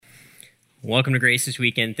Welcome to Grace this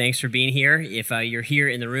weekend. Thanks for being here. If you're here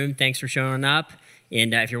in the room, thanks for showing up.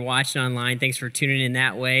 And if you're watching online, thanks for tuning in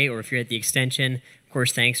that way. Or if you're at the extension, of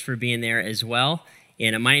course, thanks for being there as well.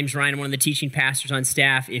 And my name's Ryan. I'm one of the teaching pastors on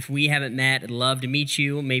staff. If we haven't met, I'd love to meet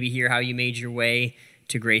you, maybe hear how you made your way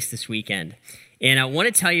to Grace this weekend. And I want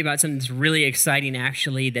to tell you about something that's really exciting,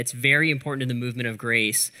 actually, that's very important to the movement of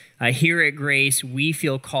Grace. Here at Grace, we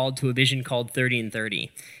feel called to a vision called 30 and 30.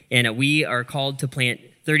 And we are called to plant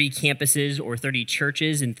 30 campuses or 30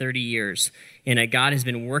 churches in 30 years. And God has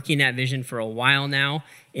been working that vision for a while now.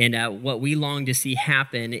 And what we long to see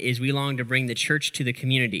happen is we long to bring the church to the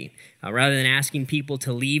community. Rather than asking people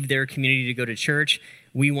to leave their community to go to church,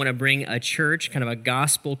 we want to bring a church, kind of a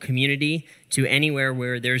gospel community, to anywhere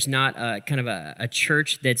where there's not a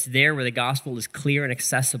church that's there where the gospel is clear and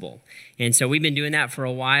accessible. And so we've been doing that for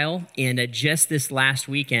a while. And just this last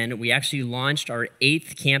weekend, we actually launched our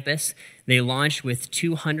 8th campus. They launched with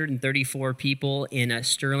 234 people in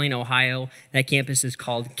Sterling, Ohio. That campus is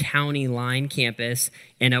called County Line Campus.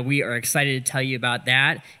 And we are excited to tell you about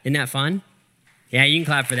that. Isn't that fun? Yeah, you can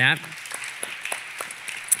clap for that.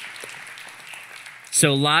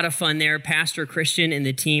 So a lot of fun there. Pastor Christian and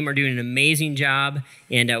the team are doing an amazing job,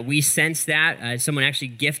 and we sense that. Someone actually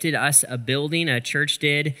gifted us a building, a church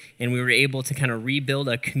did, and we were able to kind of rebuild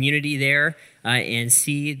a community there and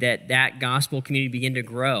see that gospel community begin to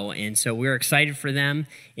grow. And so we're excited for them,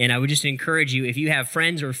 and I would just encourage you, if you have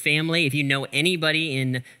friends or family, if you know anybody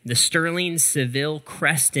in the Sterling, Seville,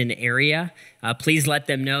 Creston area, please let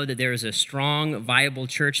them know that there is a strong, viable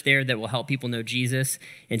church there that will help people know Jesus.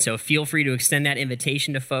 And so feel free to extend that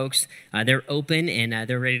invitation to folks. They're open and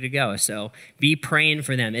they're ready to go. So be praying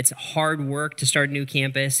for them. It's hard work to start a new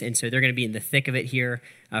campus, and so they're going to be in the thick of it here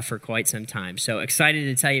for quite some time. So excited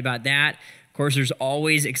to tell you about that. Of course, there's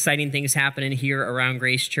always exciting things happening here around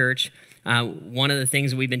Grace Church. One of the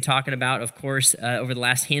things that we've been talking about, of course, over the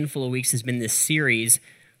last handful of weeks has been this series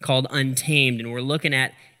called Untamed, and we're looking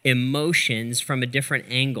at emotions from a different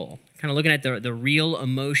angle, kind of looking at the real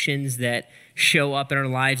emotions that show up in our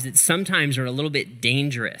lives that sometimes are a little bit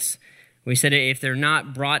dangerous. We said if they're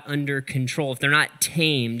not brought under control, if they're not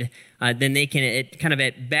tamed, then they can kind of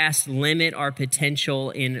at best limit our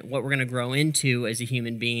potential in what we're going to grow into as a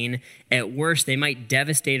human being. At worst, they might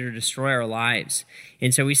devastate or destroy our lives.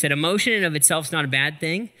 And so we said emotion in of itself is not a bad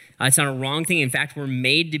thing. It's not a wrong thing. In fact, we're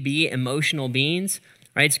made to be emotional beings.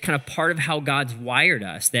 Right? It's kind of part of how God's wired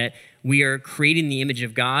us, that we are creating the image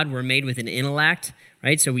of God. We're made with an intellect,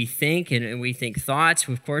 right? So we think, and we think thoughts.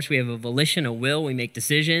 Of course, we have a volition, a will. We make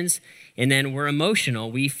decisions. And then we're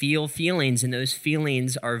emotional. We feel feelings, and those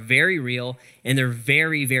feelings are very real, and they're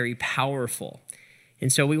very, very powerful.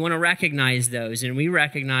 And so we want to recognize those, and we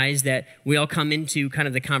recognize that we all come into kind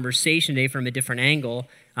of the conversation today from a different angle.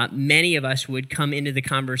 Many of us would come into the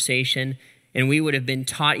conversation and we would have been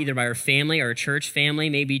taught either by our family or our church family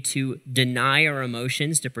maybe to deny our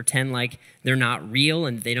emotions, to pretend like they're not real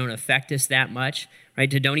and they don't affect us that much,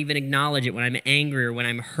 right? To don't even acknowledge it when I'm angry or when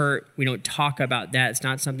I'm hurt. We don't talk about that. It's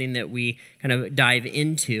not something that we kind of dive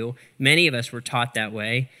into. Many of us were taught that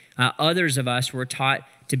way. Others of us were taught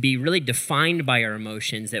to be really defined by our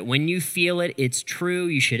emotions, that when you feel it, it's true.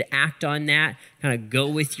 You should act on that, kind of go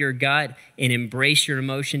with your gut and embrace your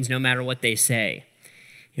emotions no matter what they say.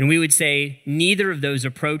 And we would say neither of those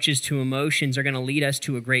approaches to emotions are going to lead us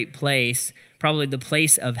to a great place. Probably the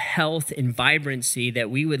place of health and vibrancy that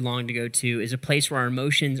we would long to go to is a place where our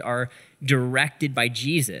emotions are directed by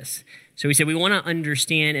Jesus. So we said we want to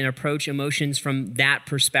understand and approach emotions from that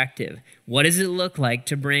perspective. What does it look like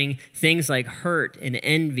to bring things like hurt and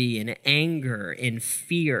envy and anger and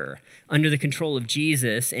fear under the control of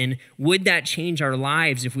Jesus? And would that change our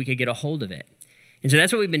lives if we could get a hold of it? And so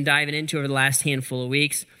that's what we've been diving into over the last handful of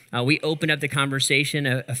weeks. We opened up the conversation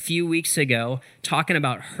a few weeks ago talking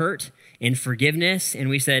about hurt and forgiveness. And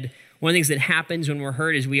we said one of the things that happens when we're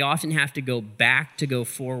hurt is we often have to go back to go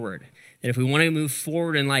forward. That if we want to move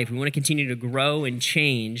forward in life, we want to continue to grow and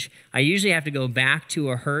change, I usually have to go back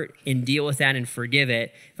to a hurt and deal with that and forgive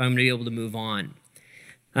it if I'm going to be able to move on.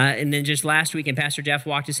 And then just last week, and Pastor Jeff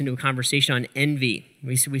walked us into a conversation on envy.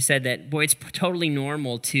 We said that, boy, it's totally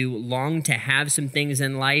normal to long to have some things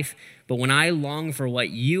in life, but when I long for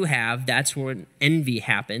what you have, that's when envy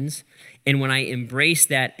happens. And when I embrace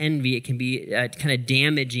that envy, it can be kind of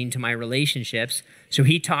damaging to my relationships. So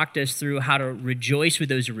he talked us through how to rejoice with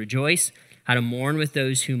those who rejoice, how to mourn with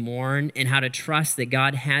those who mourn, and how to trust that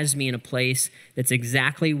God has me in a place that's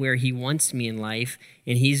exactly where he wants me in life,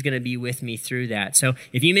 and he's going to be with me through that. So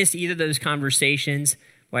if you missed either of those conversations,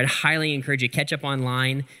 Well, I'd highly encourage you to catch up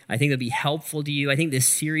online. I think it'll be helpful to you. I think this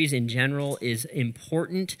series in general is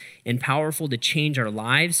important and powerful to change our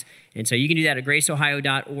lives. And so you can do that at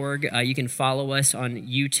graceohio.org. You can follow us on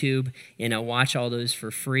YouTube and watch all those for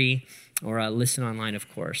free, or listen online, of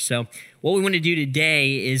course. So what we want to do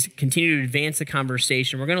today is continue to advance the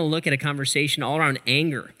conversation. We're going to look at a conversation all around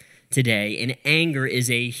anger today, and anger is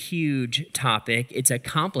a huge topic. It's a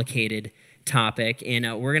complicated topic,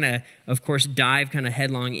 and we're going to, of course, dive kind of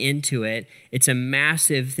headlong into it. It's a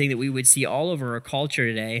massive thing that we would see all over our culture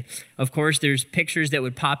today. Of course, there's pictures that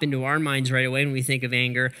would pop into our minds right away when we think of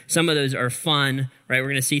anger. Some of those are fun, right? We're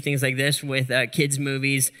going to see things like this with kids'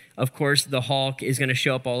 movies. Of course, the Hulk is going to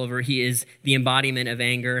show up all over. He is the embodiment of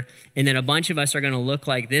anger. And then a bunch of us are going to look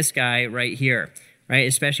like this guy right here, right?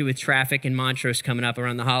 Especially with traffic in Montrose coming up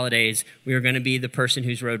around the holidays, we are going to be the person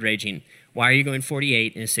who's road raging. Why are you going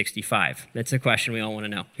 48 and 65? That's a question we all want to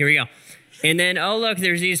know. Here we go. And then, oh, look,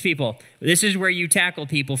 there's these people. This is where you tackle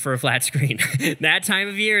people for a flat screen. That time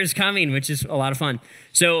of year is coming, which is a lot of fun.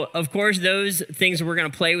 So, of course, those things we're going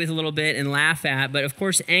to play with a little bit and laugh at. But, of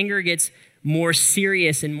course, anger gets more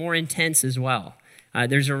serious and more intense as well.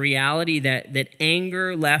 There's a reality that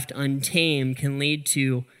anger left untamed can lead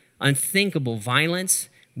to unthinkable violence.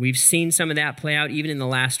 We've seen some of that play out even in the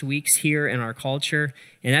last weeks here in our culture,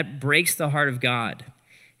 and that breaks the heart of God.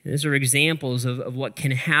 And these are examples of what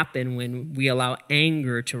can happen when we allow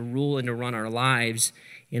anger to rule and to run our lives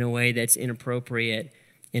in a way that's inappropriate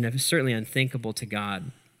and certainly unthinkable to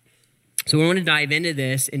God. So we want to dive into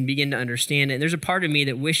this and begin to understand it. And there's a part of me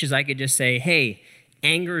that wishes I could just say, hey,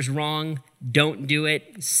 anger's wrong, don't do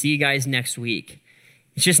it, see you guys next week.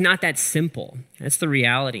 It's just not that simple. That's the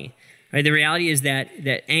reality. Right? The reality is that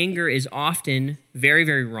anger is often very,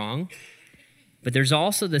 very wrong, but there's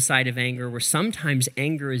also the side of anger where sometimes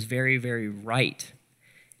anger is very, very right.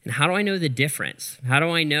 And how do I know the difference? How do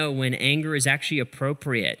I know when anger is actually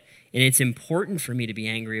appropriate and it's important for me to be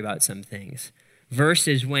angry about some things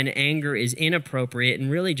versus when anger is inappropriate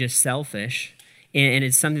and really just selfish and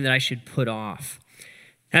it's something that I should put off?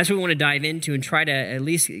 That's what we want to dive into and try to at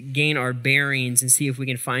least gain our bearings and see if we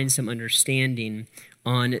can find some understanding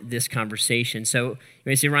on this conversation. So you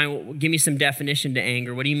may say, Ryan, give me some definition to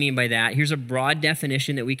anger. What do you mean by that? Here's a broad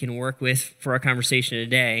definition that we can work with for our conversation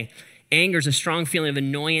today. Anger is a strong feeling of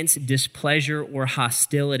annoyance, displeasure, or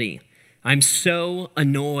hostility. I'm so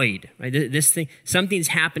annoyed. Right? This thing, something's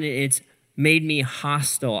happened. It's made me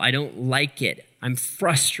hostile. I don't like it. I'm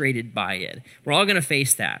frustrated by it. We're all going to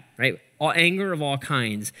face that, right? All anger of all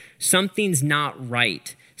kinds. Something's not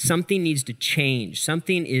right. Something needs to change.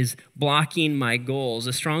 Something is blocking my goals.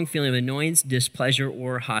 A strong feeling of annoyance, displeasure,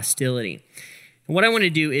 or hostility. And what I want to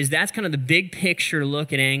do is that's kind of the big picture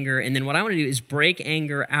look at anger. And then what I want to do is break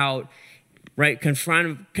anger out, right, kind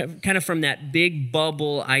of from that big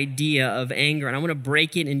bubble idea of anger. And I want to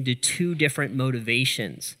break it into two different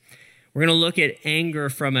motivations. We're going to look at anger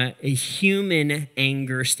from a human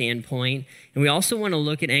anger standpoint. And we also want to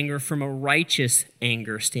look at anger from a righteous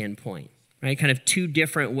anger standpoint. Right, kind of two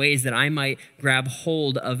different ways that I might grab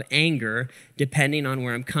hold of anger depending on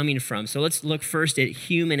where I'm coming from. So let's look first at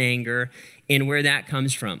human anger and where that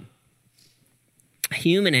comes from.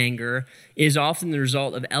 Human anger is often the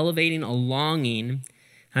result of elevating a longing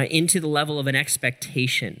into the level of an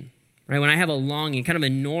expectation. Right, when I have a longing, kind of a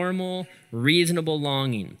normal, reasonable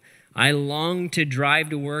longing, I long to drive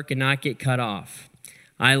to work and not get cut off.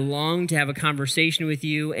 I long to have a conversation with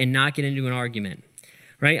you and not get into an argument.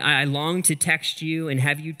 Right? I long to text you and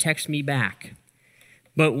have you text me back.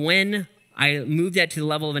 But when I move that to the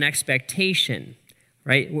level of an expectation,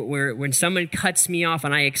 right, where when someone cuts me off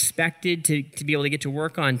and I expected to be able to get to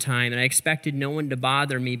work on time and I expected no one to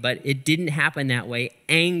bother me, but it didn't happen that way,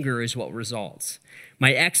 anger is what results.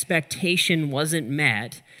 My expectation wasn't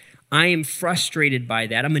met. I am frustrated by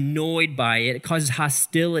that. I'm annoyed by it. It causes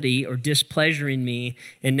hostility or displeasure in me,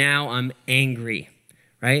 and now I'm angry,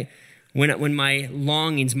 right? When my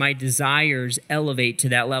longings, my desires elevate to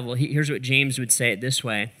that level, here's what James would say it this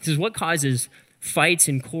way. He says, what causes fights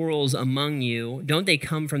and quarrels among you? Don't they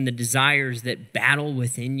come from the desires that battle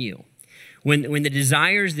within you? When the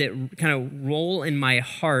desires that kind of roll in my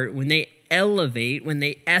heart, when they elevate, when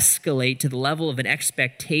they escalate to the level of an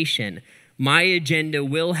expectation, my agenda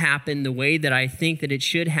will happen the way that I think that it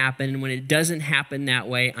should happen. And when it doesn't happen that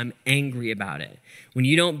way, I'm angry about it. When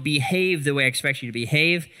you don't behave the way I expect you to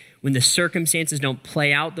behave, when the circumstances don't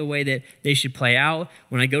play out the way that they should play out,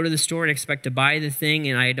 when I go to the store and expect to buy the thing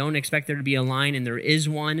and I don't expect there to be a line and there is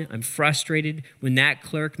one, I'm frustrated. When that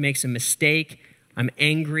clerk makes a mistake, I'm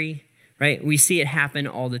angry, right? We see it happen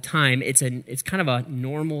all the time. It's kind of a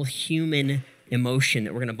normal human emotion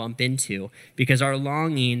that we're going to bump into because our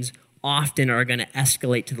longings often are going to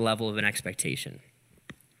escalate to the level of an expectation.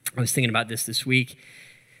 I was thinking about this week.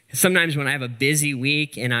 Sometimes when I have a busy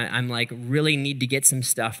week and I'm like really need to get some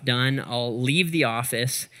stuff done, I'll leave the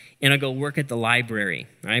office and I'll go work at the library.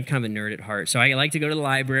 I'm kind of a nerd at heart. So I like to go to the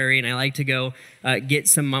library and I like to go get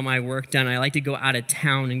some of my work done. I like to go out of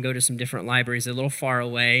town and go to some different libraries a little far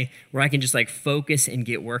away where I can just like focus and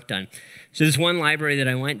get work done. So this one library that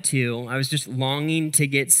I went to, I was just longing to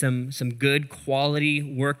get some good quality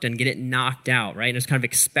work done, get it knocked out, right? And I was kind of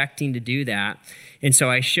expecting to do that. And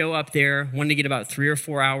so I show up there, wanting to get about 3 or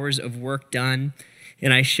 4 hours of work done.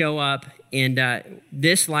 And I show up, and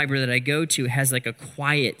this library that I go to has like a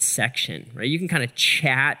quiet section, right? You can kind of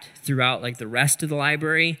chat throughout like the rest of the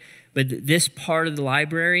library, but this part of the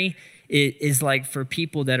library is like for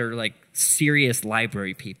people that are like serious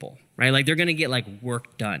library people, right? Like they're going to get like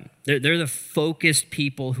work done. They're the focused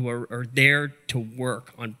people who are there to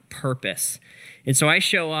work on purpose. And so I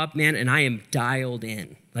show up, man, and I am dialed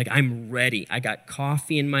in. Like I'm ready. I got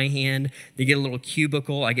coffee in my hand. They get a little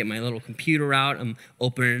cubicle. I get my little computer out. I'm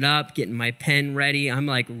opening it up, getting my pen ready. I'm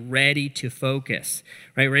like ready to focus,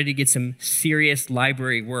 right? Ready to get some serious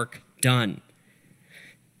library work done.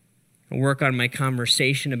 I work on my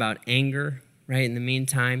conversation about anger, right? In the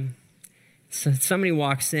meantime, so somebody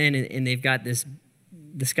walks in and they've got this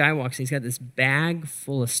guy walks in, he's got this bag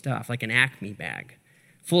full of stuff, like an Acme bag,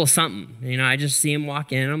 full of something. You know, I just see him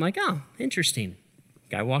walk in and I'm like, oh, interesting.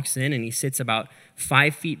 Guy walks in and he sits about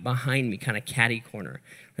 5 feet behind me, kind of catty corner.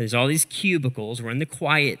 There's all these cubicles. We're in the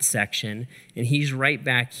quiet section, and he's right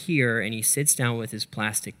back here, and he sits down with his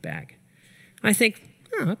plastic bag. I think,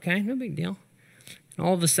 oh, okay, no big deal. And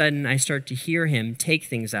all of a sudden, I start to hear him take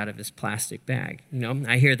things out of his plastic bag. You know,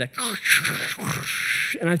 I hear the,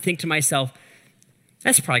 and I think to myself,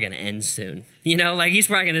 that's probably going to end soon. You know, like he's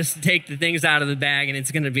probably going to take the things out of the bag, and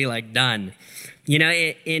it's going to be like done. You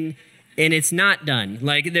know, and it's not done.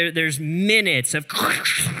 Like there's minutes of,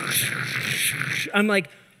 I'm like,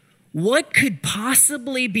 what could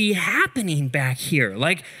possibly be happening back here?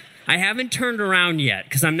 Like I haven't turned around yet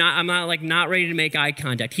because I'm not ready to make eye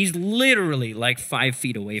contact. He's literally like 5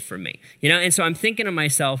 feet away from me, you know? And so I'm thinking to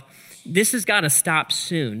myself, this has got to stop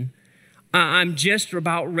soon. I'm just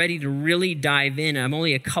about ready to really dive in. I'm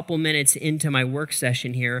only a couple minutes into my work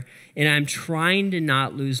session here, and I'm trying to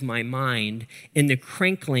not lose my mind, and the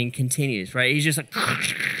crinkling continues, right? He's just like,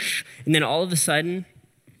 and then all of a sudden,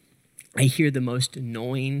 I hear the most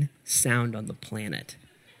annoying sound on the planet.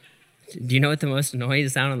 Do you know what the most annoying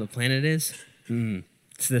sound on the planet is?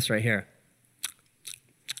 It's this right here.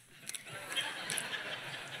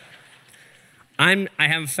 I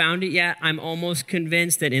haven't found it yet. I'm almost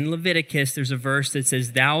convinced that in Leviticus, there's a verse that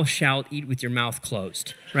says, thou shalt eat with your mouth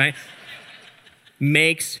closed, right?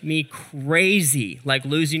 Makes me crazy, like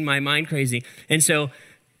losing my mind crazy. And so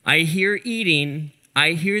I hear eating,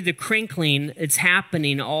 I hear the crinkling, it's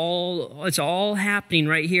all happening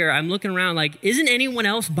right here. I'm looking around like, isn't anyone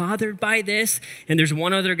else bothered by this? And there's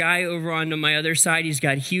one other guy over on my other side. He's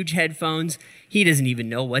got huge headphones. He doesn't even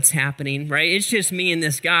know what's happening, right? It's just me and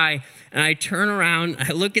this guy. And I turn around,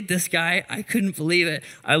 I look at this guy. I couldn't believe it.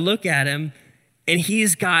 I look at him, and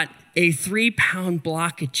he's got a 3-pound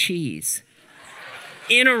block of cheese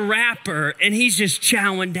in a wrapper, and he's just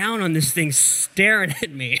chowing down on this thing, staring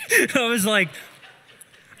at me. I was like,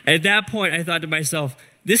 at that point, I thought to myself,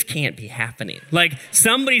 this can't be happening. Like,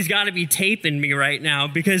 somebody's got to be taping me right now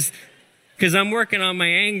because I'm working on my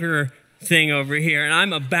anger thing over here, and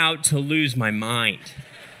I'm about to lose my mind.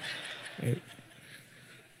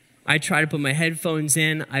 I try to put my headphones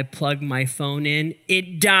in. I plug my phone in.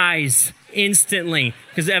 It dies instantly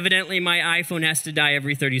because evidently my iPhone has to die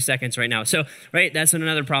every 30 seconds right now. So, right, that's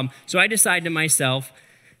another problem. So I decide to myself,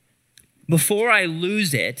 before I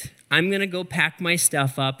lose it, I'm going to go pack my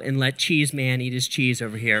stuff up and let Cheese Man eat his cheese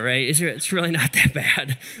over here, right? It's really not that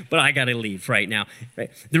bad, but I got to leave right now. Right?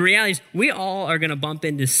 The reality is we all are going to bump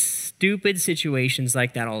into stupid situations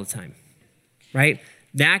like that all the time, right?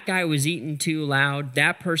 That guy was eating too loud.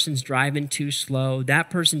 That person's driving too slow. That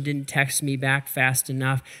person didn't text me back fast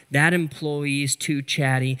enough. That employee's too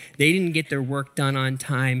chatty. They didn't get their work done on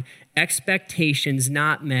time. Expectations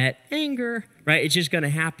not met. Anger, right? It's just going to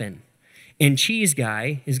happen. And Cheese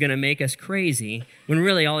Guy is going to make us crazy when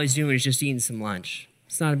really all he's doing is just eating some lunch.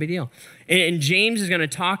 It's not a big deal. And James is going to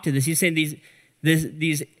talk to this. He's saying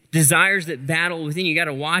these desires that battle within you got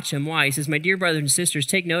to watch them. Why? He says, my dear brothers and sisters,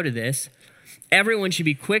 take note of this. Everyone should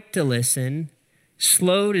be quick to listen,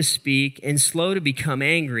 slow to speak, and slow to become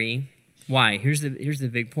angry. Why? Here's the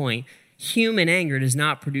big point. Human anger does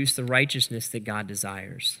not produce the righteousness that God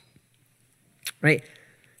desires. Right?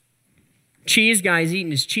 Cheese guy's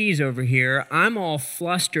eating his cheese over here. I'm all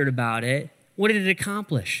flustered about it. What did it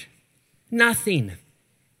accomplish? Nothing.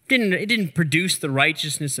 It didn't produce the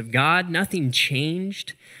righteousness of God. Nothing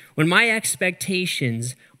changed. When my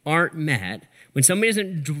expectations aren't met, when somebody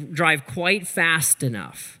doesn't drive quite fast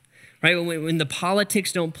enough, right? When the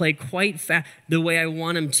politics don't play quite the way I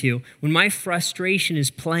want them to, when my frustration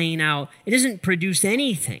is playing out, it doesn't produce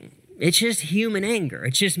anything. It's just human anger.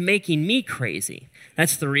 It's just making me crazy.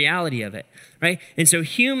 That's the reality of it, right? And so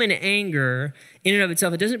human anger, in and of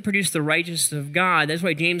itself, it doesn't produce the righteousness of God. That's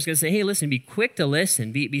why James is going to say, hey, listen, be quick to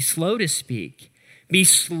listen. Be slow to speak. Be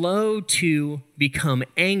slow to become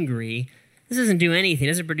angry. This doesn't do anything.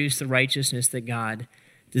 It doesn't produce the righteousness that God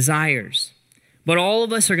desires. But all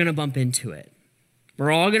of us are going to bump into it.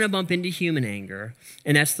 We're all going to bump into human anger,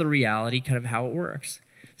 and that's the reality, kind of how it works.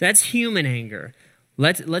 That's human anger.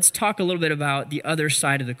 Let's talk a little bit about the other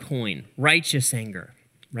side of the coin, righteous anger.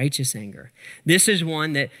 Righteous anger. This is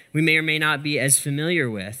one that we may or may not be as familiar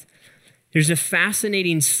with. There's a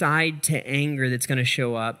fascinating side to anger that's going to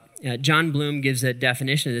show up. John Bloom gives a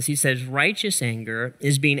definition of this. He says, righteous anger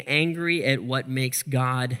is being angry at what makes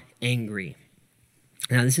God angry.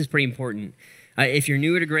 Now, this is pretty important. If you're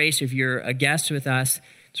newer to Grace, if you're a guest with us,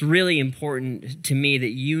 it's really important to me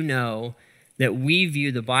that you know that we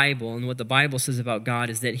view the Bible, and what the Bible says about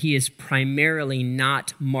God is that he is primarily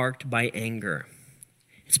not marked by anger.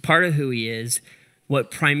 It's part of who he is.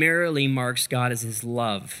 What primarily marks God is his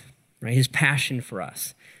love, right? His passion for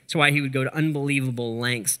us. That's why he would go to unbelievable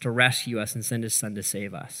lengths to rescue us and send his son to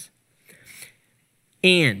save us.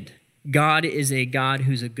 And God is a God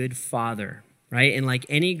who's a good father, right? And like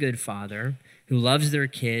any good father who loves their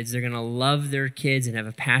kids, they're going to love their kids and have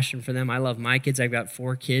a passion for them. I love my kids. I've got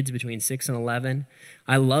 4 kids between 6 and 11.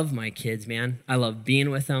 I love my kids, man. I love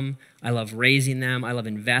being with them. I love raising them. I love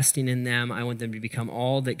investing in them. I want them to become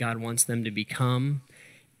all that God wants them to become.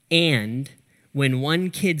 And when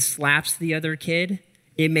one kid slaps the other kid,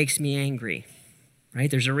 it makes me angry, right?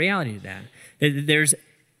 There's a reality to that.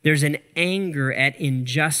 There's an anger at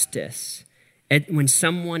injustice. When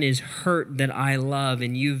someone is hurt that I love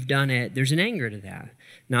and you've done it, there's an anger to that.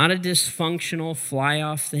 Not a dysfunctional,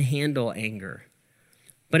 fly-off-the-handle anger,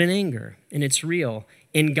 but an anger, and it's real.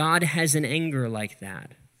 And God has an anger like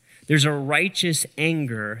that. There's a righteous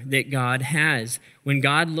anger that God has. When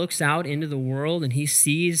God looks out into the world and he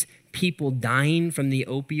sees people dying from the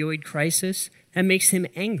opioid crisis, that makes him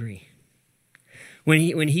angry. When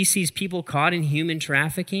he sees people caught in human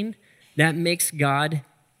trafficking, that makes God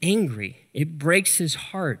angry. It breaks his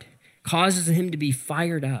heart, causes him to be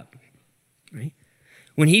fired up, right?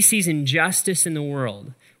 When he sees injustice in the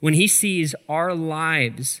world, when he sees our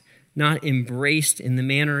lives not embraced in the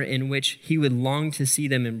manner in which he would long to see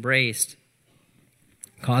them embraced,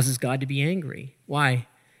 causes God to be angry. Why?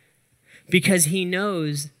 Because he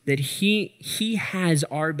knows that he has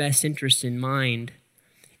our best interest in mind,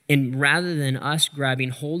 and rather than us grabbing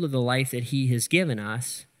hold of the life that he has given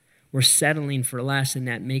us, we're settling for less, and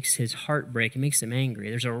that makes his heart break. It makes him angry.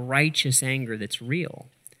 There's a righteous anger that's real.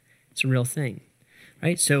 It's a real thing,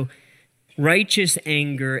 right? So righteous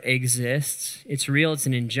anger exists. It's real. It's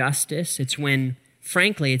an injustice. It's when,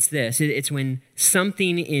 frankly, it's this. It's when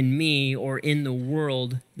something in me or in the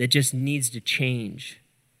world that just needs to change.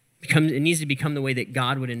 It needs to become the way that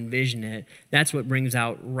God would envision it. That's what brings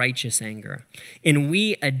out righteous anger. And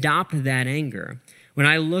we adopt that anger. When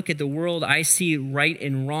I look at the world, I see right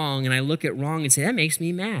and wrong, and I look at wrong and say, that makes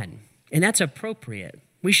me mad. And that's appropriate.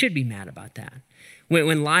 We should be mad about that.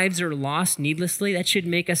 When lives are lost needlessly, that should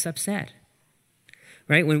make us upset.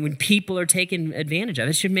 Right? When people are taken advantage of,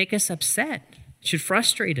 it should make us upset. It should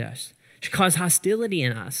frustrate us. It should cause hostility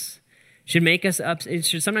in us. It should make us upset. It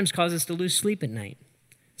should sometimes cause us to lose sleep at night.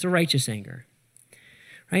 It's a righteous anger.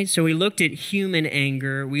 Right? So we looked at human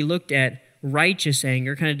anger. We looked at righteous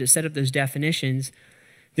anger, kind of to set up those definitions.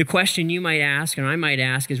 The question you might ask, and I might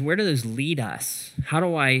ask, is where do those lead us? How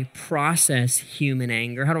do I process human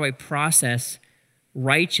anger? How do I process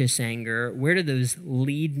righteous anger? Where do those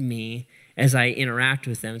lead me as I interact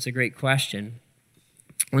with them? It's a great question.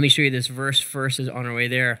 Let me show you this verse first on our way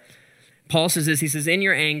there. Paul says this, he says, in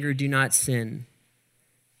your anger, do not sin.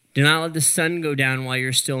 Do not let the sun go down while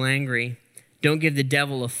you're still angry. Don't give the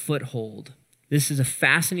devil a foothold. This is a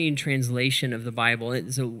fascinating translation of the Bible.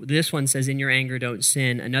 So this one says, in your anger, don't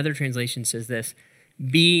sin. Another translation says this,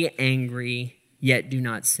 be angry, yet do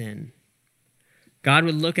not sin. God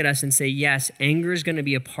would look at us and say, yes, anger is going to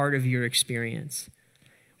be a part of your experience.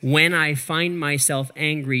 When I find myself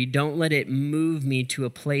angry, don't let it move me to a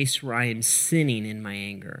place where I am sinning in my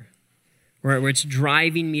anger, where it's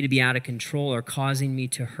driving me to be out of control or causing me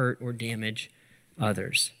to hurt or damage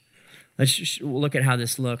others. Let's just look at how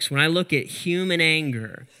this looks. When I look at human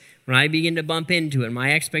anger, when I begin to bump into it,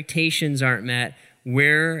 my expectations aren't met,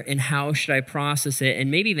 where and how should I process it?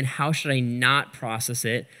 And maybe even how should I not process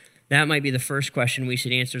it? That might be the first question we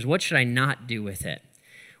should answer is, what should I not do with it?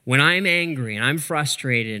 When I'm angry and I'm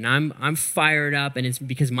frustrated and I'm fired up and it's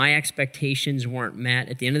because my expectations weren't met,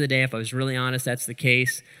 at the end of the day, if I was really honest, that's the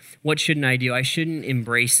case, what shouldn't I do? I shouldn't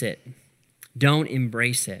embrace it. Don't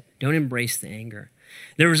embrace it. Don't embrace the anger.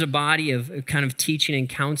 There was a body of kind of teaching and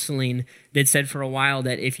counseling that said for a while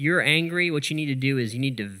that if you're angry, what you need to do is you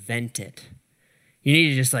need to vent it. You need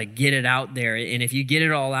to just get it out there. And if you get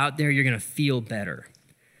it all out there, you're going to feel better.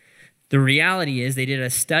 The reality is they did a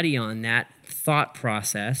study on that thought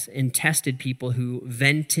process and tested people who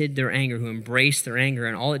vented their anger, who embraced their anger,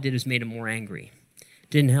 and all it did was made them more angry.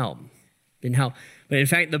 Didn't help. But in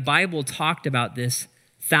fact, the Bible talked about this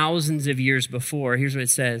thousands of years before. Here's what it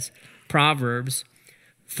says. Proverbs,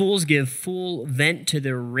 fools give full vent to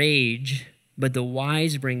their rage, but the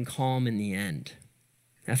wise bring calm in the end.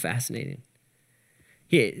 Isn't that fascinating?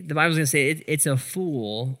 The Bible's going to say it's a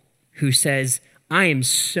fool who says, I am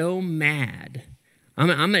so mad. I'm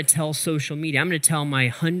going to tell social media. I'm going to tell my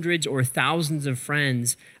hundreds or thousands of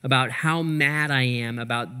friends about how mad I am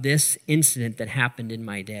about this incident that happened in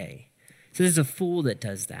my day. So there's a fool that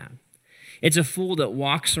does that. It's a fool that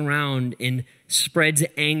walks around and spreads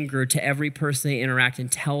anger to every person they interact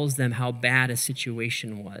and tells them how bad a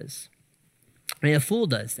situation was. I mean, a fool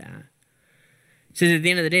does that. So at the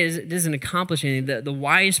end of the day, it doesn't accomplish anything. The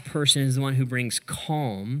wise person is the one who brings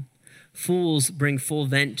calm. Fools bring full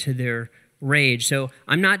vent to their rage. So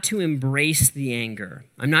I'm not to embrace the anger.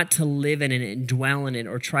 I'm not to live in it and dwell in it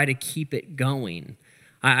or try to keep it going.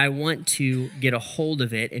 I want to get a hold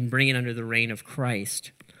of it and bring it under the reign of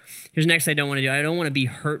Christ. Here's the next I don't want to do. I don't want to be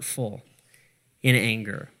hurtful in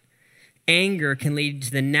anger. Anger can lead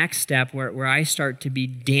to the next step where I start to be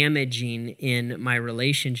damaging in my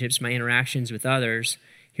relationships, my interactions with others.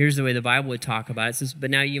 Here's the way the Bible would talk about it. It says,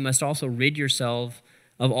 but now you must also rid yourself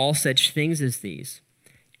of all such things as these: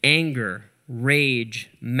 anger,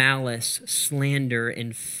 rage, malice, slander,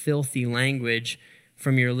 and filthy language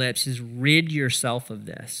from your lips. Is rid yourself of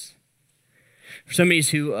this. For somebody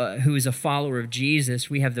who is a follower of Jesus,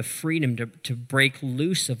 we have the freedom to break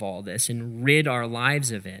loose of all this and rid our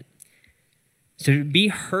lives of it. So to be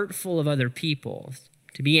hurtful of other people,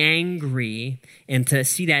 to be angry, and to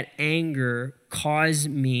see that anger cause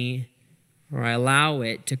me, or I allow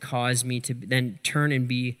it to cause me to then turn and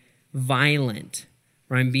be violent,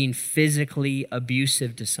 or I'm being physically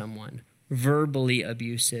abusive to someone, verbally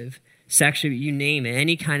abusive, sexually, you name it,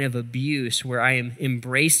 any kind of abuse where I am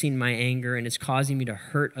embracing my anger and it's causing me to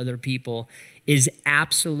hurt other people is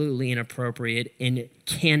absolutely inappropriate and it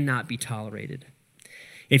cannot be tolerated.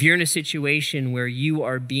 If you're in a situation where you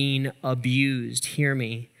are being abused, hear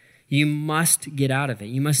me, you must get out of it.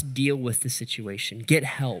 You must deal with the situation. Get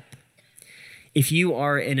help. If you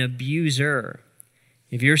are an abuser,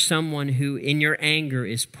 if you're someone who in your anger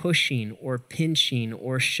is pushing or pinching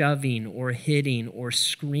or shoving or hitting or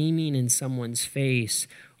screaming in someone's face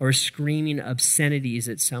or screaming obscenities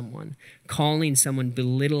at someone, calling someone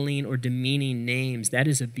belittling or demeaning names, that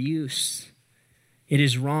is abuse. It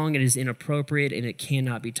is wrong, it is inappropriate, and it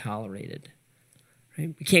cannot be tolerated.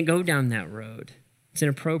 Right? We can't go down that road. It's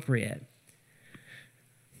inappropriate.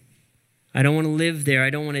 I don't want to live there. I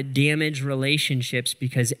don't want to damage relationships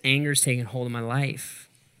because anger's taking hold of my life.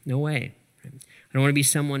 No way. I don't want to be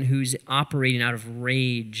someone who's operating out of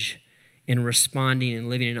rage and responding and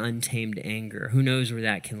living in untamed anger. Who knows where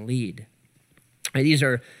that can lead? Right, these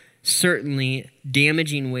are certainly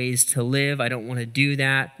damaging ways to live. I don't want to do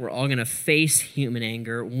that. We're all going to face human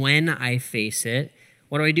anger. When I face it,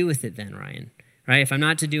 what do I do with it then, Ryan? Right? If I'm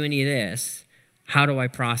not to do any of this, how do I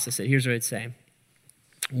process it? Here's what I'd say.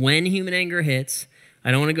 When human anger hits,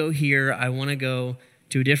 I don't want to go here. I want to go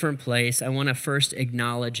to a different place. I want to first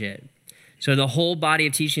acknowledge it. So the whole body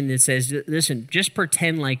of teaching that says, listen, just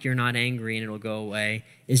pretend like you're not angry and it'll go away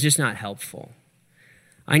is just not helpful.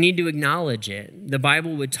 I need to acknowledge it. The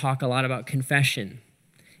Bible would talk a lot about confession.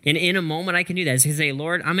 And in a moment, I can do that. I can say,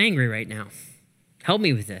 Lord, I'm angry right now. Help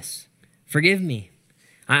me with this. Forgive me.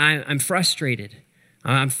 I'm frustrated.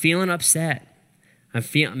 I'm feeling upset.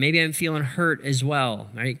 Maybe I'm feeling hurt as well,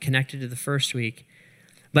 right? Connected to the first week.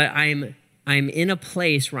 But I'm in a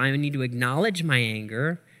place where I need to acknowledge my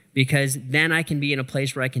anger because then I can be in a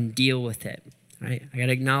place where I can deal with it, right? I got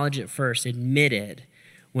to acknowledge it first, admit it.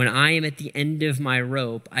 When I am at the end of my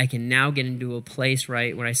rope, I can now get into a place,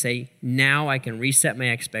 right, where I say, now I can reset my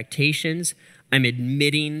expectations. I'm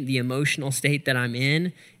admitting the emotional state that I'm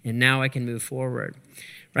in, and now I can move forward,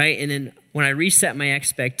 right? And then when I reset my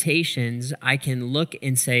expectations, I can look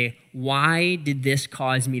and say, why did this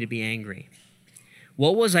cause me to be angry?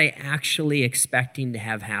 What was I actually expecting to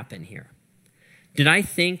have happen here? Did I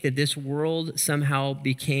think that this world somehow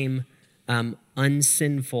became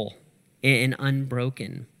unsinful and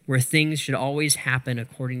unbroken, where things should always happen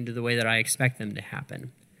according to the way that I expect them to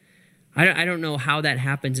happen? I don't know how that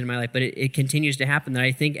happens in my life, but it continues to happen, that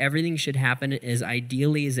I think everything should happen as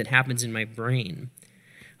ideally as it happens in my brain.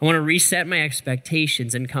 I want to reset my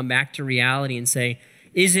expectations and come back to reality and say,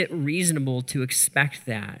 is it reasonable to expect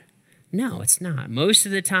that? No, it's not. Most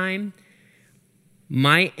of the time,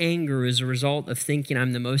 my anger is a result of thinking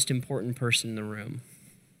I'm the most important person in the room,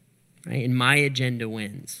 right? And my agenda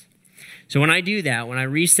wins. So when I do that, when I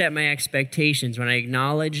reset my expectations, when I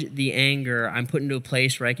acknowledge the anger, I'm put into a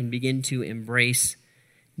place where I can begin to embrace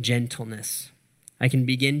gentleness. I can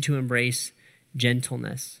begin to embrace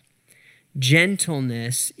gentleness.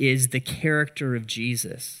 Gentleness is the character of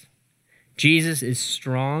Jesus. Jesus is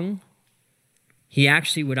strong. He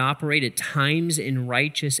actually would operate at times in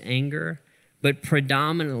righteous anger, but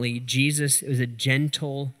predominantly Jesus is a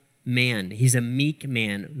gentle man. He's a meek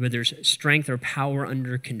man where there's strength or power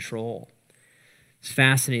under control. It's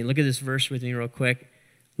fascinating. Look at this verse with me real quick.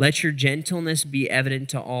 Let your gentleness be evident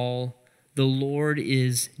to all. The Lord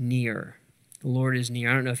is near. The Lord is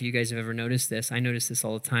near. I don't know if you guys have ever noticed this. I notice this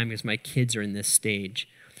all the time because my kids are in this stage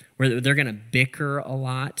where they're going to bicker a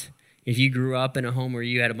lot. If you grew up in a home where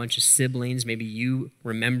you had a bunch of siblings, maybe you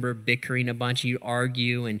remember bickering a bunch, you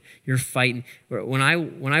argue and you're fighting. When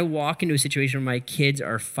I walk into a situation where my kids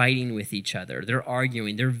are fighting with each other, they're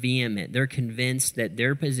arguing, they're vehement, they're convinced that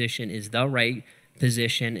their position is the right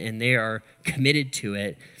position and they are committed to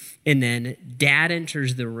it, and then dad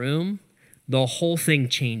enters the room, the whole thing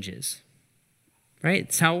changes. Right?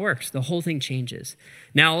 It's how it works. The whole thing changes.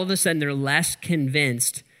 Now, all of a sudden, they're less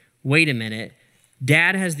convinced, wait a minute,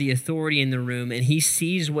 dad has the authority in the room and he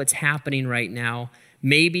sees what's happening right now.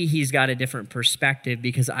 Maybe he's got a different perspective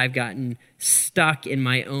because I've gotten stuck in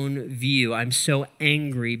my own view. I'm so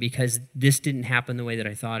angry because this didn't happen the way that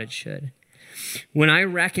I thought it should. When I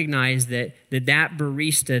recognize that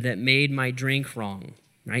barista that made my drink wrong,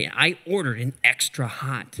 right? I ordered an extra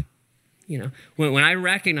hot. You know, when I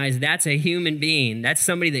recognize that's a human being, that's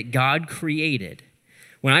somebody that God created.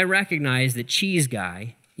 When I recognize that cheese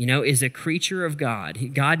guy, is a creature of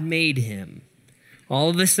God. God made him. All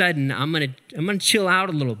of a sudden, I'm gonna chill out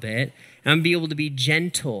a little bit, and I'm gonna be able to be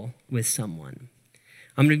gentle with someone.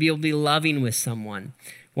 I'm gonna be able to be loving with someone.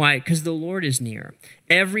 Why? Because the Lord is near.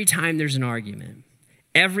 Every time there's an argument,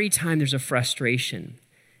 every time there's a frustration,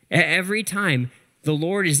 every time the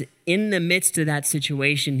Lord is in the midst of that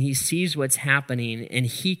situation, he sees what's happening, and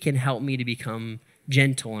he can help me to become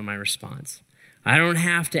gentle in my response. I don't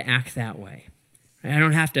have to act that way. I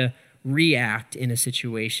don't have to react in a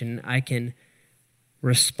situation. I can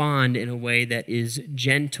respond in a way that is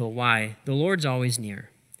gentle. Why? The Lord's always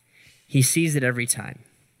near. He sees it every time.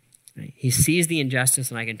 Right? He sees the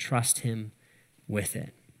injustice, and I can trust him with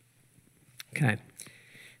it. Okay.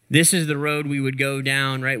 This is the road we would go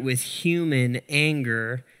down, right, with human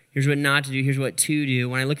anger. Here's what not to do. Here's what to do.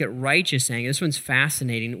 When I look at righteous anger, this one's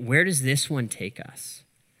fascinating. Where does this one take us?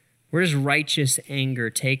 Where does righteous anger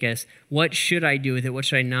take us? What should I do with it? What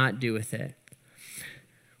should I not do with it?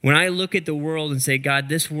 When I look at the world and say, God,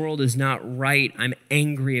 this world is not right, I'm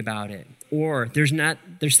angry about it. Or there's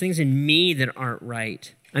things in me that aren't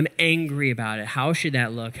right. I'm angry about it. How should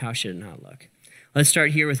that look? How should it not look? Let's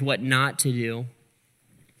start here with what not to do.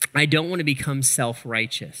 I don't want to become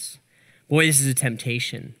self-righteous. Boy, this is a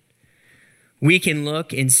temptation. We can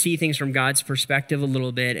look and see things from God's perspective a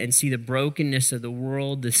little bit and see the brokenness of the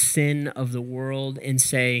world, the sin of the world, and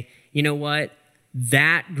say, you know what?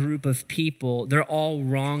 That group of people, they're all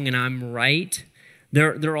wrong and I'm right.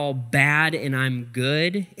 They're all bad and I'm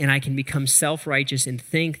good. And I can become self-righteous and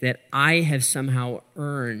think that I have somehow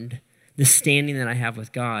earned the standing that I have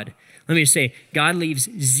with God. Let me just say, God leaves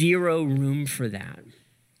zero room for that.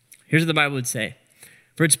 Here's what the Bible would say.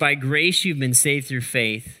 For it's by grace you've been saved through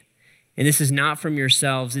faith. And this is not from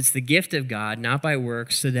yourselves. It's the gift of God, not by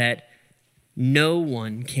works, so that no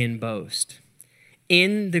one can boast.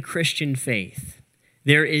 In the Christian faith,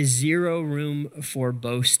 there is zero room for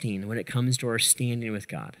boasting when it comes to our standing with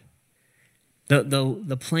God.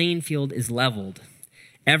 The playing field is leveled.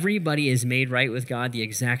 Everybody is made right with God the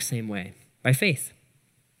exact same way, by faith.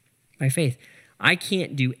 By faith. I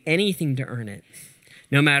can't do anything to earn it.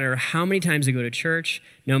 No matter how many times I go to church,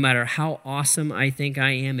 no matter how awesome I think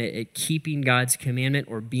I am at keeping God's commandment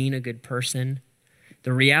or being a good person,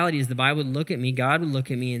 The reality is the Bible would look at me, God would look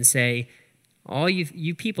at me and say, all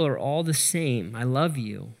you people are all the same. I love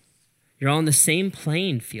you. You're all on the same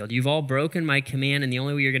playing field. You've all broken my command, and the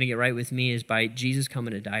only way you're going to get right with me is by Jesus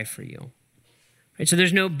coming to die for you. Right? So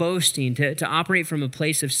there's no boasting. To operate from a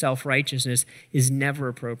place of self-righteousness is never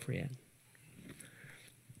appropriate.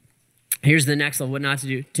 Here's the next level, what not to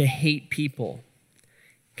do: to hate people.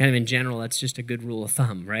 Kind of in general, that's just a good rule of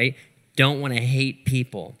thumb, right? Don't want to hate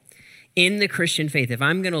people. In the Christian faith, if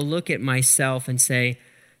I'm going to look at myself and say,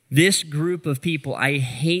 this group of people, I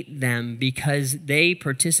hate them because they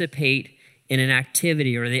participate in an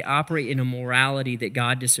activity or they operate in a morality that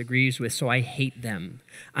God disagrees with, so I hate them.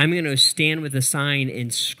 I'm going to stand with a sign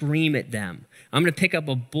and scream at them. I'm going to pick up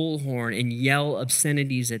a bullhorn and yell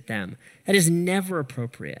obscenities at them. That is never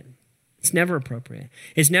appropriate. It's never appropriate.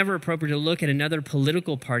 It's never appropriate to look at another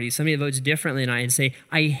political party, somebody that votes differently than I, and say,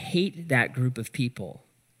 I hate that group of people.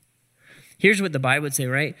 Here's what the Bible would say,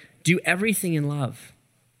 right? Do everything in love.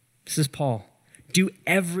 This is Paul. Do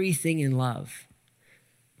everything in love.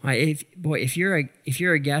 If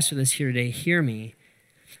you're a guest with us here today, hear me.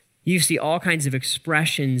 You see all kinds of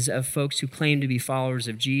expressions of folks who claim to be followers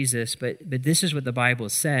of Jesus, but this is what the Bible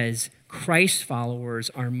says. Christ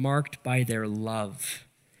followers are marked by their love,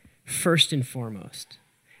 first and foremost.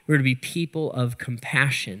 We're to be people of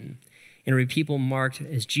compassion, and we're to be people marked,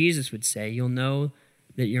 as Jesus would say, you'll know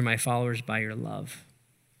that you're my followers by your love.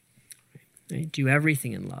 Right? Do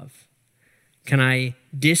everything in love. Can I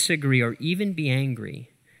disagree or even be angry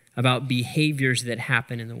about behaviors that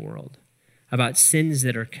happen in the world, about sins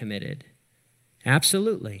that are committed?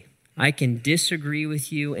 Absolutely. I can disagree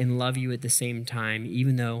with you and love you at the same time,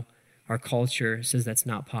 even though our culture says that's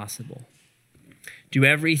not possible. Do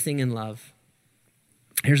everything in love.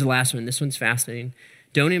 Here's the last one. This one's fascinating.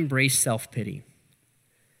 Don't embrace self-pity.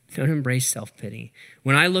 Don't embrace self-pity.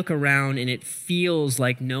 When I look around and it feels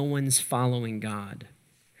like no one's following God,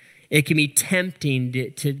 it can be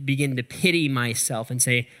tempting to begin to pity myself and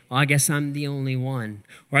say, well, I guess I'm the only one.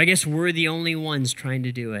 Or I guess we're the only ones trying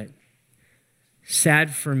to do it.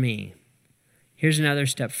 Sad for me. Here's another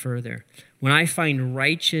step further. When I find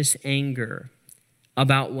righteous anger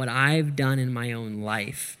about what I've done in my own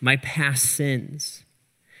life, my past sins,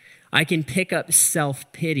 I can pick up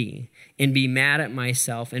self-pity and be mad at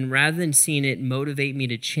myself. And rather than seeing it motivate me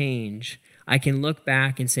to change, I can look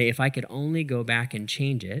back and say, if I could only go back and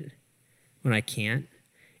change it, when I can't,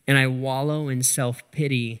 and I wallow in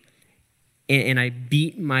self-pity and I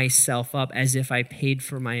beat myself up as if I paid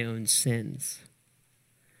for my own sins.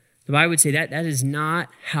 The Bible would say that is not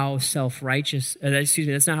how that's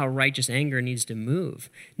not how righteous anger needs to move.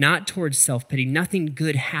 Not towards self-pity. Nothing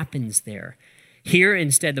good happens there. Here,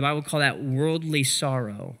 instead, the Bible would call that worldly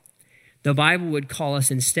sorrow. The Bible would call us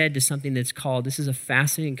instead to something that's called, this is a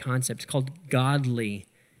fascinating concept, it's called godly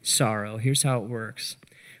sorrow. Here's how it works.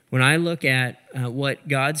 When I look at what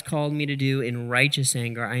God's called me to do in righteous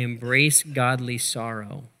anger, I embrace godly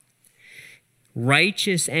sorrow.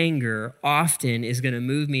 Righteous anger often is going to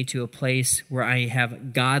move me to a place where I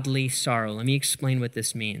have godly sorrow. Let me explain what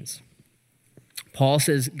this means. Paul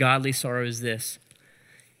says godly sorrow is this.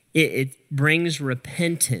 It brings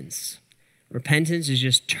repentance. Repentance is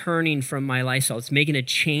just turning from my lifestyle. It's making a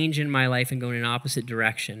change in my life and going in an opposite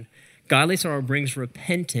direction. Godly sorrow brings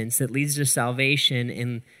repentance that leads to salvation,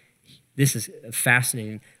 and this is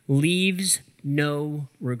fascinating, leaves no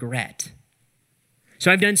regret.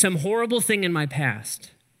 So I've done some horrible thing in my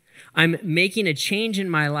past. I'm making a change in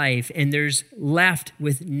my life, and there's left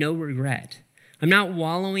with no regret. I'm not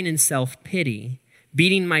wallowing in self-pity,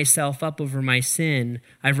 beating myself up over my sin.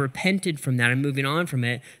 I've repented from that. I'm moving on from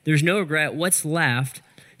it. There's no regret. What's left?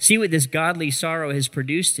 See what this godly sorrow has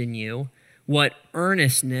produced in you. What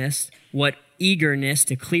earnestness, what eagerness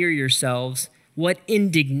to clear yourselves, what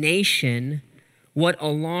indignation, what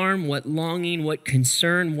alarm, what longing, what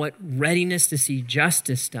concern, what readiness to see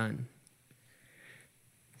justice done.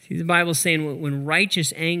 See, the Bible's saying when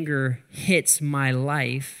righteous anger hits my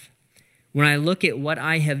life, when I look at what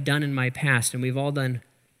I have done in my past, and we've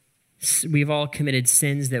all committed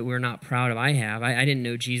sins that we're not proud of. I have. I didn't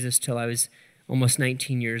know Jesus till I was almost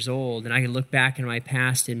 19 years old, and I can look back in my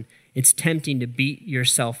past, and it's tempting to beat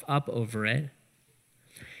yourself up over it.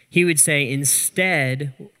 He would say,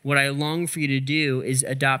 instead, what I long for you to do is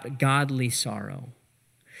adopt godly sorrow.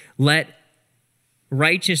 Let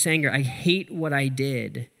righteous anger, I hate what I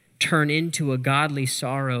did, turn into a godly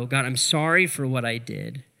sorrow. God, I'm sorry for what I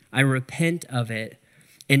did. I repent of it,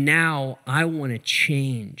 and now I want to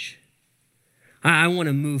change. I want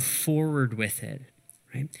to move forward with it.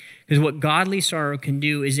 right? Because what godly sorrow can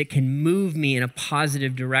do is it can move me in a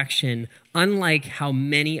positive direction, unlike how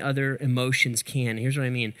many other emotions can. Here's what I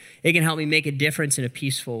mean. It can help me make a difference in a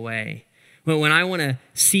peaceful way. When I want to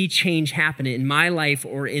see change happen in my life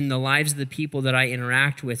or in the lives of the people that I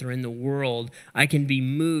interact with or in the world, I can be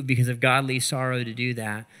moved because of godly sorrow to do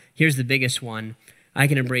that. Here's the biggest one. I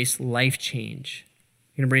can embrace life change.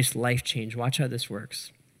 I can embrace life change. Watch how this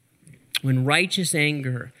works. When righteous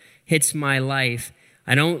anger hits my life,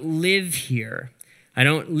 I don't live here. I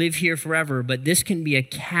don't live here forever, but this can be a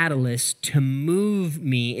catalyst to move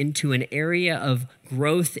me into an area of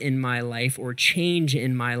growth in my life or change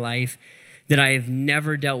in my life that I have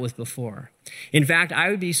never dealt with before. In fact, I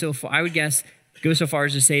would go so far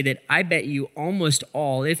as to say that I bet you almost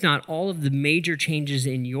all, if not all of the major changes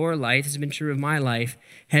in your life, this has been true of my life,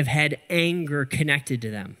 have had anger connected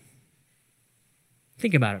to them.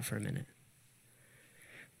 Think about it for a minute.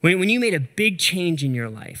 When you made a big change in your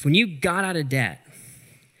life, when you got out of debt,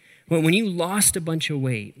 when you lost a bunch of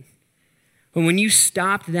weight, when you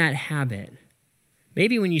stopped that habit,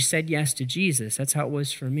 maybe when you said yes to Jesus, that's how it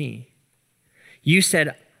was for me. You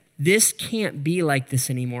said, this can't be like this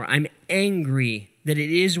anymore. I'm angry that it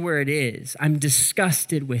is where it is. I'm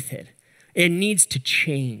disgusted with it. It needs to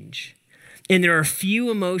change. And there are few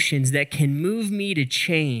emotions that can move me to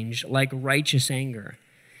change like righteous anger.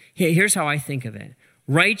 Here's how I think of it.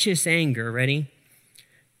 Righteous anger, ready?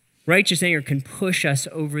 Righteous anger can push us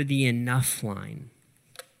over the enough line.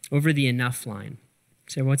 Over the enough line.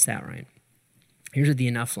 So what's that, Ryan? Here's what the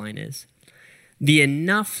enough line is. The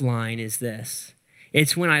enough line is this.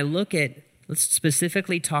 It's when I look at, let's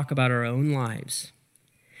specifically talk about our own lives.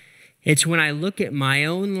 It's when I look at my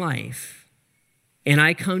own life and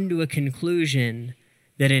I come to a conclusion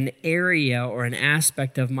that an area or an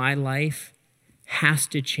aspect of my life has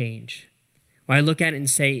to change. Or I look at it and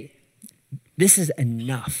say, this is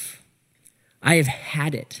enough. I have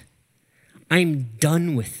had it. I'm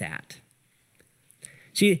done with that.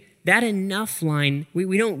 See, that enough line,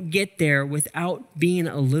 we don't get there without being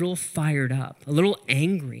a little fired up, a little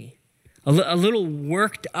angry, a little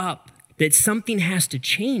worked up that something has to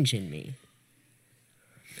change in me.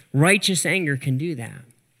 Righteous anger can do that.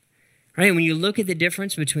 Right? When you look at the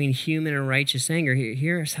difference between human and righteous anger,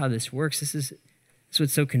 here's how this works. This is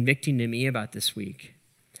what's so convicting to me about this week.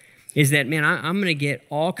 Is that, man, I'm going to get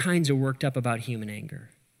all kinds of worked up about human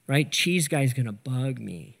anger. Right? Cheese guy's going to bug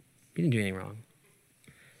me. He didn't do anything wrong.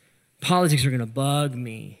 Politics are going to bug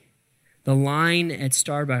me. The line at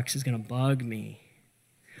Starbucks is going to bug me.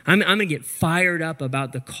 I'm going to get fired up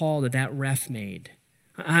about the call that ref made.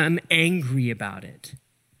 I'm angry about it.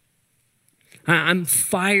 I'm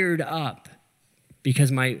fired up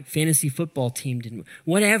because my fantasy football team didn't,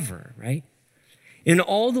 whatever, right? And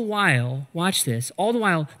all the while, watch this, all the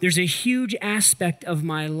while, there's a huge aspect of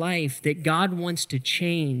my life that God wants to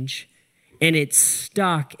change, and it's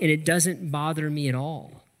stuck, and it doesn't bother me at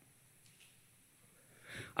all.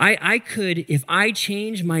 I could, if I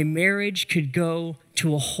change, my marriage could go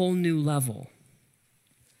to a whole new level.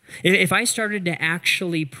 If I started to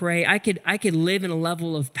actually pray, I could live in a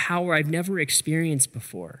level of power I've never experienced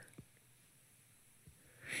before.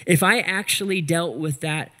 If I actually dealt with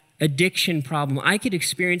that addiction problem, I could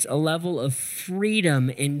experience a level of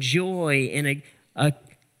freedom and joy and a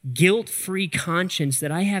guilt-free conscience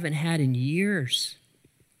that I haven't had in years.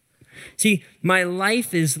 See, my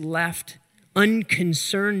life is left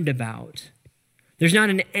unconcerned about. There's not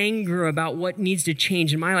an anger about what needs to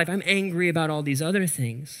change in my life. I'm angry about all these other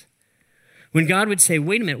things. When God would say,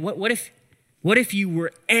 wait a minute, what if you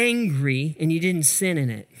were angry and you didn't sin in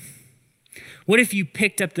it? What if you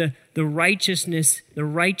picked up the righteousness, the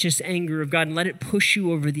righteous anger of God and let it push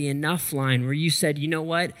you over the enough line where you said, you know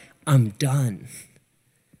what? I'm done.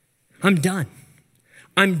 I'm done.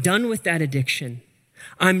 I'm done with that addiction.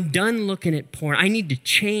 I'm done looking at porn. I need to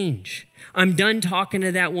change. I'm done talking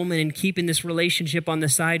to that woman and keeping this relationship on the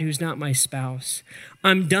side who's not my spouse.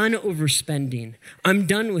 I'm done overspending. I'm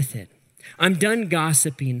done with it. I'm done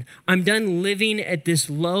gossiping. I'm done living at this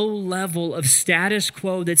low level of status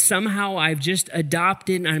quo that somehow I've just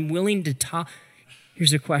adopted and I'm willing to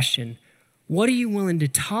Here's a question. What are you willing to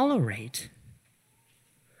tolerate?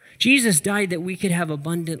 Jesus died that we could have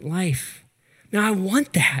abundant life. Now, I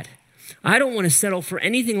want that. I don't want to settle for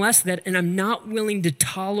anything less than that, and I'm not willing to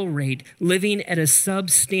tolerate living at a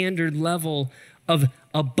substandard level of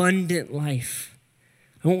abundant life.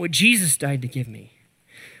 I want what Jesus died to give me.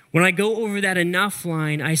 When I go over that enough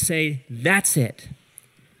line, I say, that's it.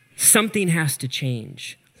 Something has to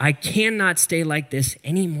change. I cannot stay like this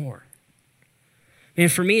anymore.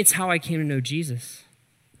 And for me, it's how I came to know Jesus.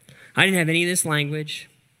 I didn't have any of this language.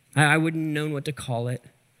 I wouldn't have known what to call it.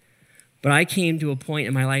 But I came to a point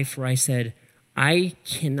in my life where I said, I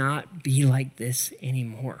cannot be like this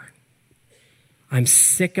anymore. I'm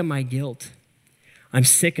sick of my guilt. I'm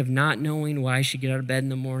sick of not knowing why I should get out of bed in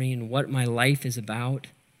the morning and what my life is about.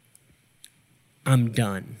 I'm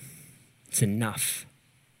done. It's enough.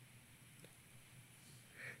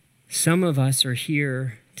 Some of us are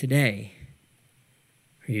here today.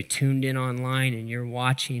 Or you tuned in online and you're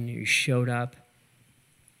watching, you showed up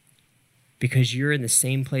because you're in the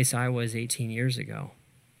same place I was 18 years ago.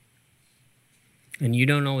 And you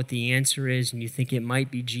don't know what the answer is, and you think it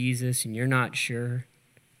might be Jesus, and you're not sure.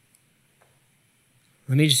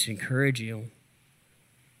 Let me just encourage you.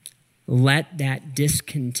 Let that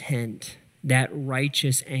discontent, that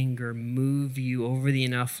righteous anger move you over the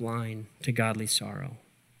enough line to godly sorrow.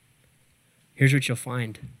 Here's what you'll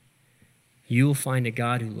find. You will find a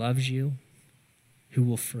God who loves you, who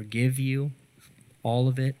will forgive you, all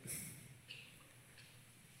of it.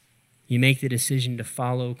 You make the decision to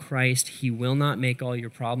follow Christ. He will not make all your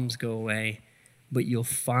problems go away, but you'll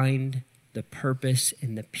find the purpose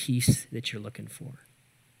and the peace that you're looking for.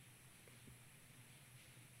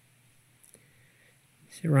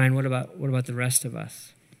 Say, Ryan, what about the rest of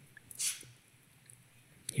us?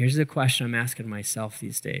 Here's the question I'm asking myself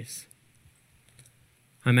these days.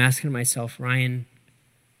 I'm asking myself, Ryan,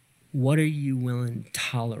 what are you willing to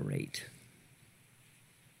tolerate?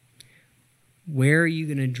 Where are you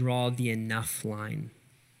going to draw the enough line?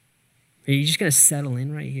 Are you just going to settle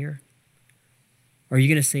in right here? Or are you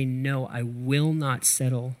going to say, no, I will not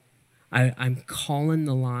settle. I'm calling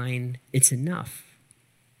the line. It's enough.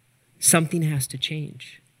 Something has to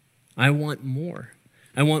change. I want more.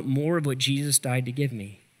 I want more of what Jesus died to give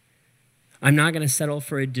me. I'm not going to settle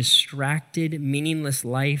for a distracted, meaningless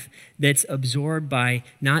life that's absorbed by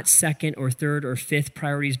not second or third or fifth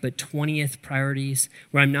priorities, but 20th priorities,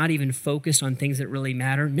 where I'm not even focused on things that really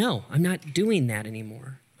matter. No, I'm not doing that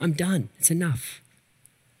anymore. I'm done. It's enough.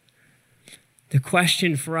 The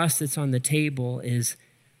question for us that's on the table is,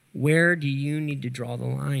 where do you need to draw the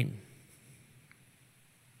line?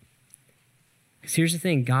 Because here's the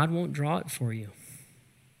thing, God won't draw it for you.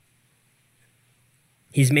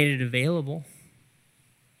 He's made it available.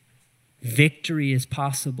 Victory is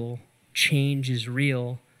possible. Change is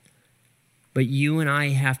real. But you and I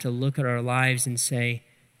have to look at our lives and say,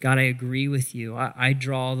 God, I agree with you. I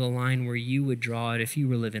draw the line where you would draw it if you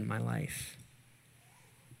were living my life.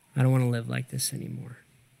 I don't want to live like this anymore.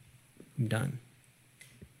 I'm done.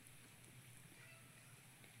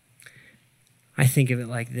 I think of it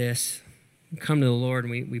like this. We come to the Lord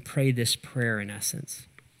and we pray this prayer in essence.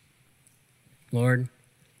 Lord,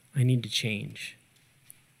 I need to change.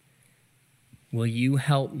 Will you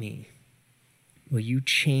help me? Will you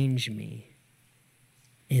change me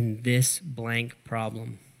in this blank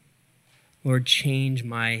problem? Lord, change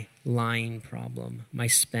my lying problem, my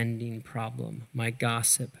spending problem, my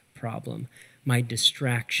gossip problem, my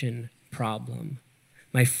distraction problem,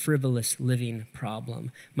 my frivolous living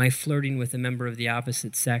problem, my flirting with a member of the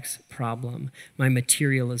opposite sex problem, my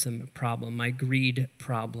materialism problem, my greed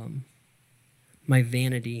problem, my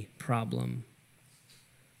vanity problem.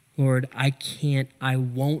 Lord, I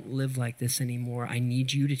won't live like this anymore. I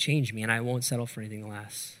need you to change me, and I won't settle for anything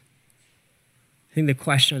less. I think the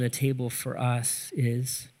question on the table for us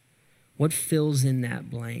is, what fills in that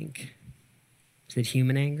blank? Is it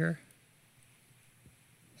human anger?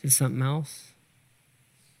 Is it something else?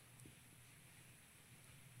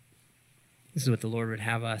 This is what the Lord would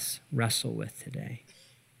have us wrestle with today.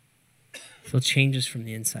 He'll change us from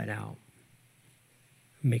the inside out.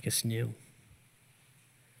 Make us new.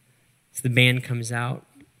 As the band comes out,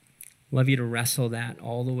 I'd love you to wrestle that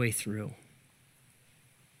all the way through.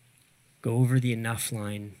 Go over the enough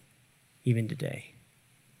line even today.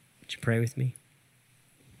 Would you pray with me?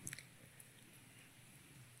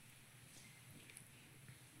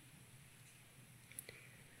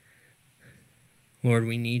 Lord,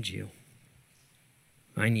 we need you.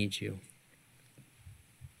 I need you.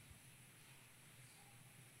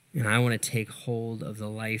 And I want to take hold of the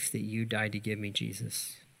life that you died to give me,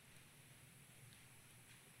 Jesus.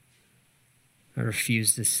 I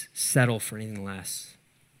refuse to settle for anything less.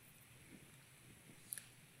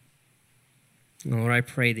 Lord, I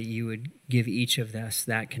pray that you would give each of us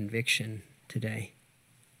that conviction today.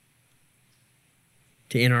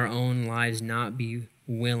 To in our own lives not be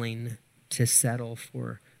willing to settle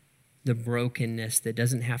for the brokenness that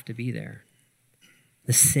doesn't have to be there.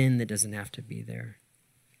 The sin that doesn't have to be there.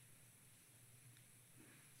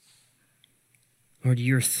 Lord,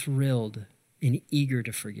 you're thrilled and eager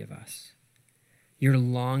to forgive us. You're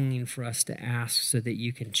longing for us to ask so that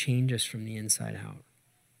you can change us from the inside out.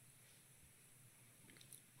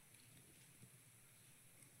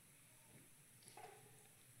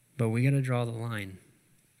 But we got to draw the line.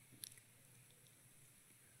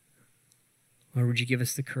 Lord, would you give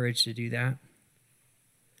us the courage to do that?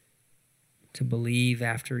 To believe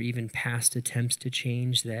after even past attempts to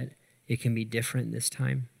change that it can be different this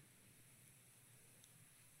time.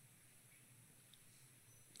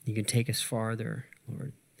 You can take us farther,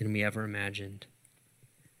 Lord, than we ever imagined.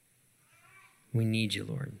 We need you,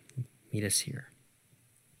 Lord. Meet us here.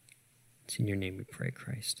 It's in your name we pray,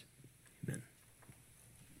 Christ.